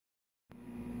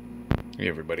Hey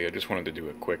everybody, I just wanted to do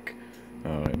a quick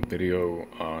video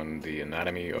on the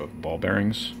anatomy of ball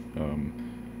bearings.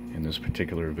 In this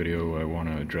particular video I want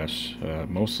to address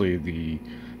mostly the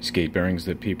skate bearings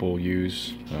that people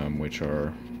use, which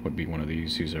would be one of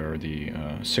these. These are the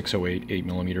 608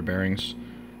 8mm bearings,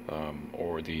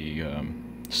 or the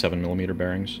 7mm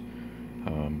bearings.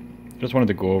 Just wanted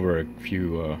to go over a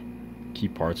few key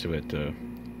parts of it to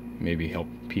maybe help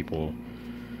people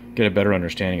get a better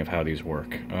understanding of how these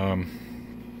work.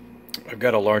 I've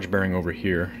got a large bearing over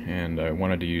here, and I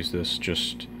wanted to use this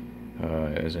just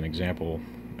as an example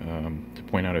to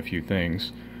point out a few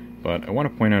things, but I want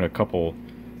to point out a couple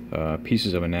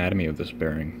pieces of anatomy of this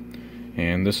bearing.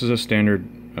 And this is a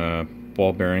standard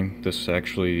ball bearing. This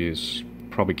actually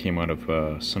probably came out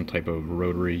of some type of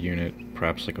rotary unit,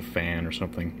 perhaps like a fan or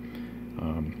something.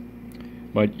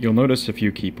 But you'll notice a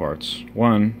few key parts.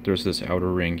 One, there's this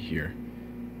outer ring here.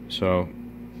 So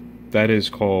that is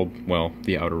called, well,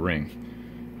 the outer ring.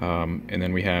 And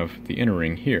then we have the inner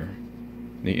ring here.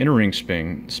 The inner ring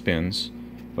spins,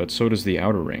 but so does the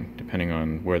outer ring, depending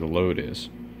on where the load is.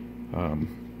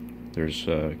 There's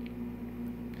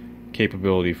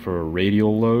capability for a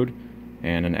radial load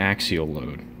and an axial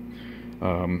load.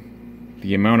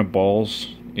 The amount of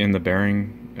balls in the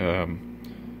bearing,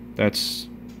 that's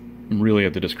really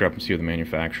at the discrepancy of the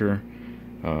manufacturer.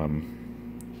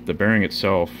 The bearing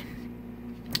itself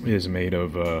is made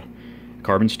of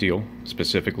carbon steel.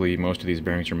 Specifically, most of these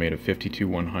bearings are made of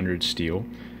 52-100 steel.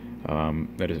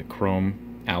 That is a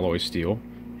chrome alloy steel,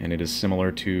 and it is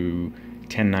similar to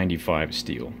 1095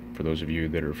 steel. For those of you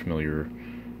that are familiar,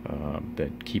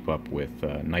 that keep up with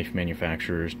knife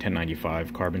manufacturers,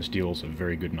 1095 carbon steel is a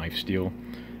very good knife steel.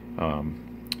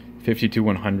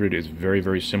 52-100 is very,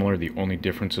 very similar. The only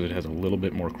difference is it has a little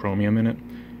bit more chromium in it,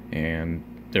 and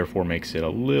therefore makes it a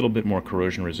little bit more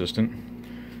corrosion resistant.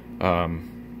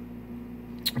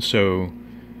 So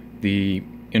the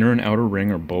inner and outer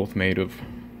ring are both made of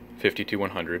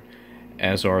 52-100,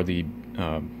 as are the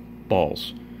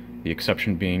balls. The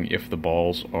exception being if the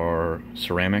balls are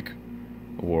ceramic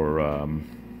or a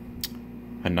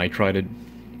nitrided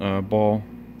ball.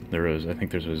 I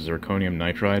think there's a zirconium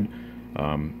nitride.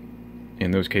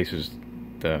 In those cases,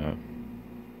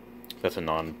 that's a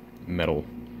non-metal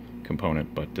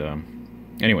component, but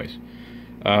anyways,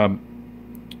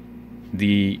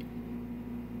 the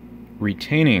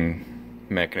retaining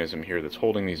mechanism here that's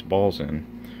holding these balls in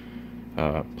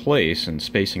place and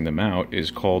spacing them out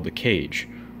is called the cage,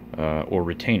 or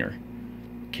retainer.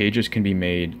 Cages can be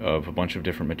made of a bunch of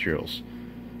different materials.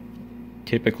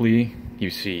 Typically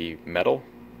you see metal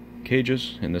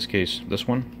cages, in this case this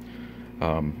one.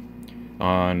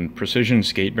 On precision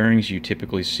skate bearings you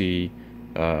typically see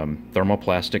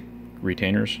thermoplastic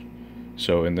retainers.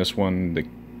 So in this one,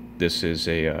 this is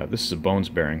a Bones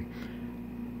bearing.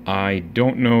 I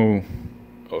don't know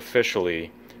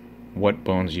officially what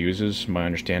Bones uses. My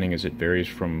understanding is it varies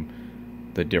from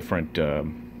the different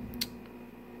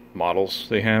models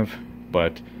they have,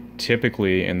 but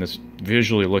typically, in this,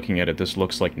 visually looking at it, this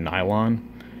looks like nylon.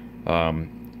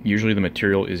 Usually the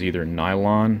material is either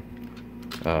nylon,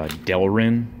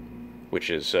 Delrin,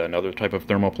 which is another type of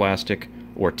thermoplastic,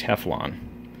 or Teflon.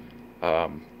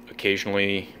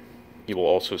 Occasionally you will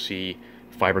also see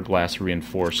fiberglass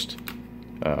reinforced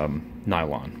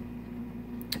nylon.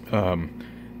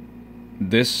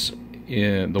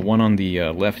 The one on the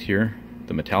left here,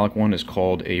 the metallic one, is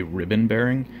called a ribbon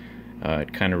bearing.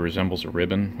 It kind of resembles a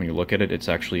ribbon. When you look at it, it's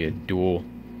actually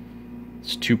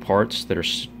it's two parts that are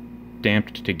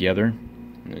stamped together.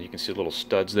 And you can see little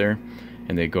studs there,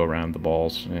 and they go around the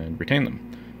balls and retain them.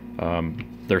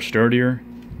 They're sturdier.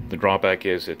 The drawback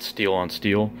is it's steel on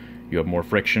steel. You have more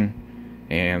friction,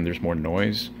 and there's more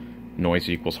noise. Noise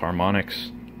equals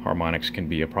harmonics. Harmonics can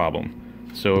be a problem.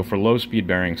 So for low-speed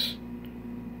bearings,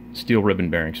 steel ribbon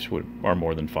bearings are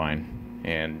more than fine,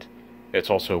 and it's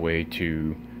also a way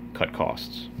to cut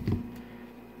costs.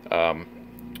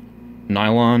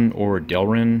 Nylon or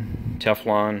Delrin,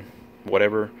 Teflon,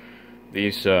 whatever,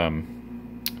 these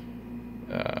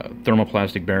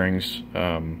thermoplastic bearings,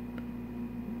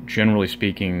 generally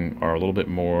speaking, are a little bit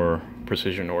more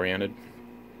precision oriented.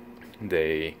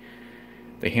 They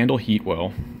handle heat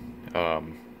well.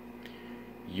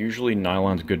 Usually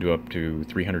nylon's good to up to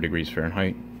 300 degrees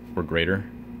Fahrenheit or greater,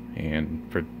 and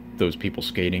for those people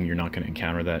skating, you're not going to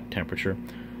encounter that temperature.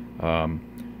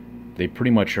 They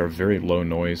pretty much are very low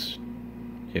noise,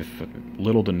 if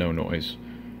little to no noise,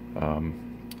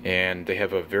 and they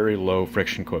have a very low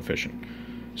friction coefficient.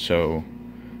 So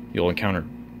you'll encounter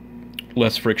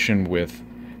less friction with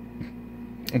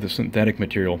the synthetic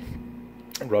material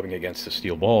rubbing against the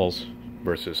steel balls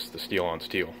versus the steel on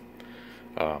steel.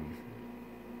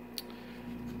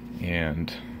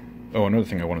 And oh, another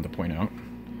thing I wanted to point out,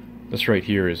 this right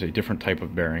here is a different type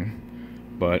of bearing,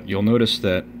 but you'll notice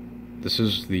that this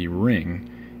is the ring,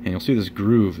 and you'll see this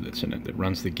groove that's in it that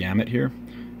runs the gamut here,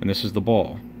 and this is the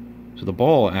ball. So the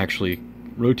ball actually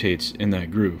rotates in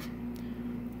that groove.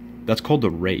 That's called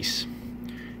the race,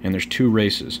 and there's two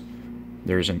races.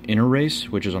 There's an inner race,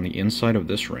 which is on the inside of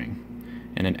this ring,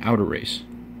 and an outer race,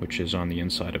 which is on the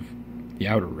inside of the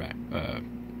outer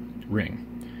ring.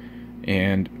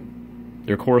 And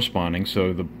they're corresponding,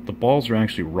 so the balls are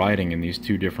actually riding in these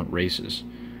two different races.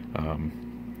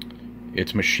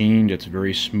 It's machined, it's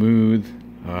very smooth,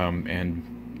 and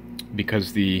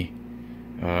because in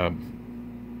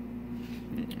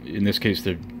this case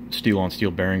the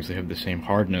steel-on-steel bearings, they have the same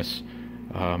hardness,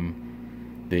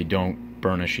 they don't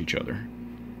burnish each other.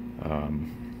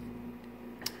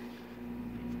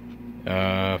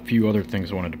 A few other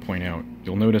things I wanted to point out.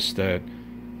 You'll notice that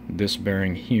this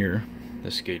bearing here,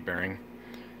 this skate bearing,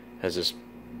 has this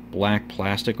black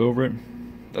plastic over it.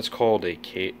 That's called a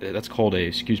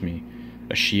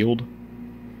shield.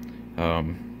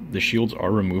 The shields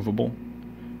are removable.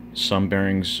 Some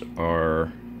bearings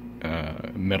are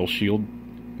metal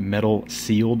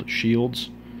sealed shields.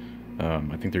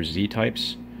 I think they're Z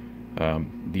types.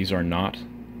 These are not.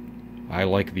 I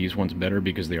like these ones better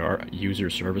because they are user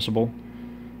serviceable.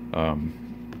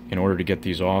 In order to get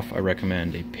these off, I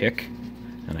recommend a pick,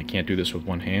 and I can't do this with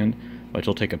one hand, but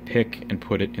you'll take a pick and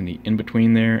put it in the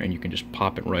in-between there, and you can just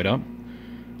pop it right up.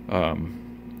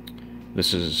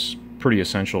 This is pretty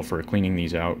essential for cleaning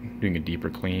these out, doing a deeper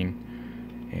clean,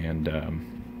 and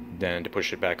then to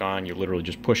push it back on, you literally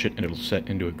just push it and it'll set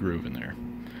into a groove in there.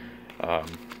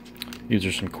 These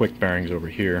are some quick bearings over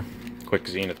here, quick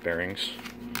Zenith bearings.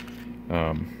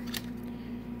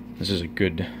 This is a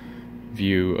good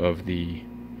view of the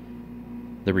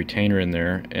retainer in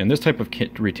there, and this type of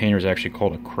retainer is actually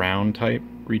called a crown type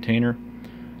retainer.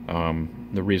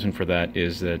 The reason for that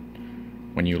is that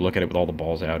when you look at it with all the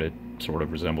balls out, it sort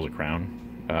of resembles a crown.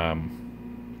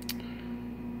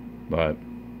 But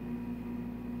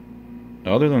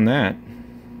other than that,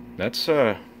 that's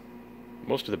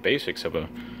most of the basics of a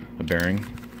bearing.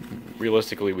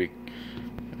 Realistically, we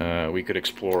could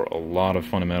explore a lot of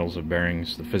fundamentals of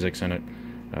bearings, the physics in it,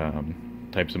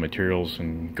 types of materials,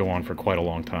 and go on for quite a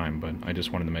long time, but I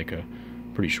just wanted to make a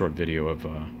pretty short video of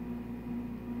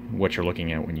what you're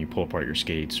looking at when you pull apart your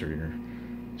skates or your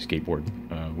skateboard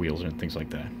wheels and things like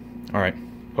that. Alright,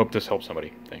 hope this helps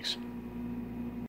somebody. Thanks.